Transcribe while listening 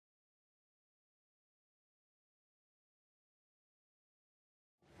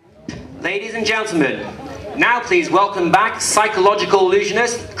Ladies and gentlemen, now please welcome back psychological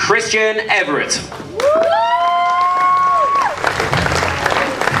illusionist Christian Everett.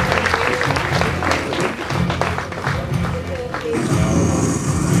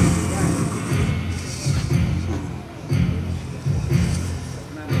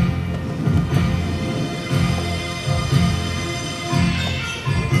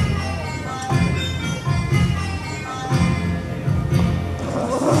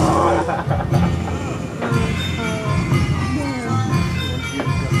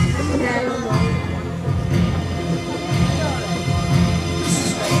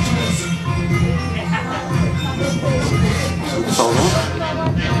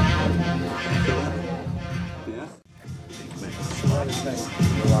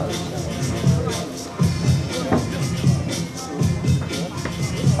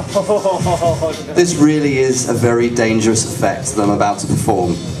 This really is a very dangerous effect that I'm about to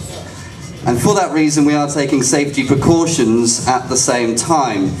perform. And for that reason we are taking safety precautions at the same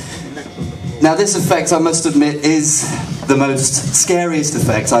time. Now this effect, I must admit, is the most scariest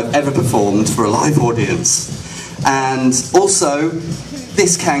effect I've ever performed for a live audience. And also,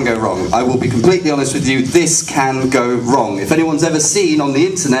 this can go wrong. I will be completely honest with you, this can go wrong. If anyone's ever seen on the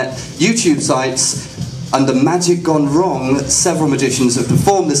internet, YouTube sites, under Magic Gone Wrong, several magicians have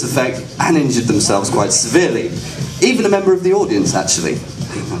performed this effect and injured themselves quite severely. Even a member of the audience, actually.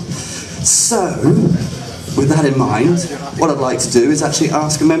 So, with that in mind, what I'd like to do is actually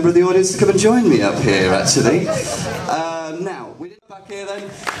ask a member of the audience to come and join me up here, actually. Now, we did back here then.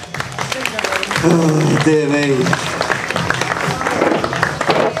 Oh, dear me.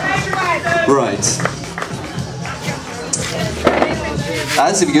 Right.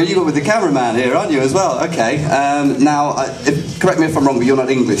 That's good. You got with the cameraman here, aren't you, as well? Okay. Now, correct me if I'm wrong, but you're not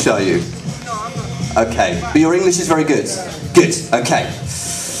English, are you? No, I'm not. Okay. But your English is very good. Good. Okay.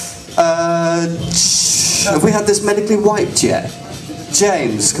 Have we had this medically wiped yet?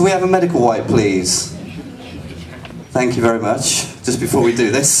 James, can we have a medical wipe, please? Thank you very much. Just before we do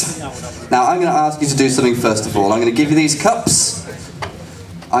this. Now, I'm going to ask you to do something first of all. I'm going to give you these cups.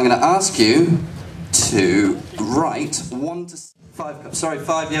 I'm going to ask you to write 1 to 5 cups. Sorry,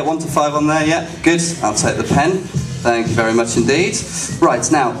 5, yeah, 1 to 5 on there, yeah, good. I'll take the pen. Thank you very much indeed. Right,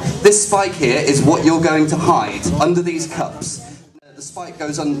 now, this spike here is what you're going to hide under these cups. The spike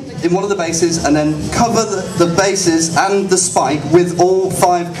goes on in one of the bases and then cover the bases and the spike with all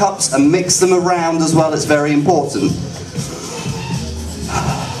 5 cups and mix them around as well. It's very important.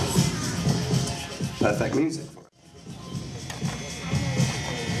 Perfect music.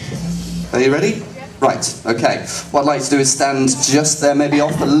 Are you ready? Right, okay. What I'd like to do is stand just there, maybe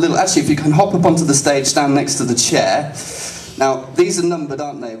off a little. Actually, if you can hop up onto the stage, stand next to the chair. Now, these are numbered,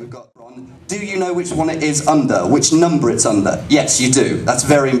 aren't they? We've got on. Do you know which one it is under? Which number it's under? Yes, you do. That's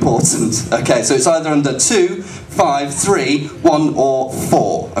very important. Okay, so it's either under 2, 5, 3, 1, or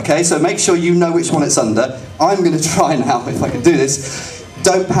 4. Okay, so make sure you know which one it's under. I'm going to try now, if I can do this.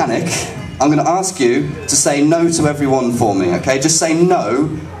 Don't panic. I'm going to ask you to say no to everyone for me, okay? Just say no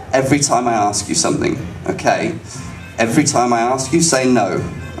every time I ask you something, okay? Every time I ask you, say no.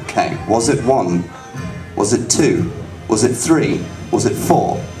 Okay, was it 1? Was it 2? Was it 3? Was it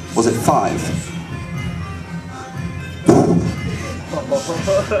 4? Was it 5?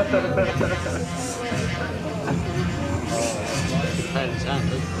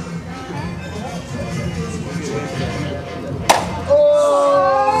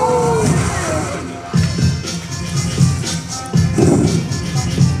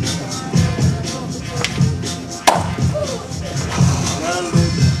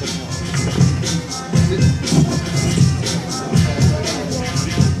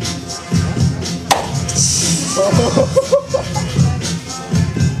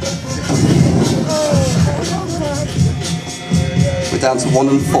 We're down to 1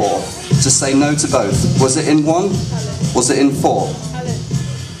 and 4. Just say no to both. Was it in 1? Was it in 4?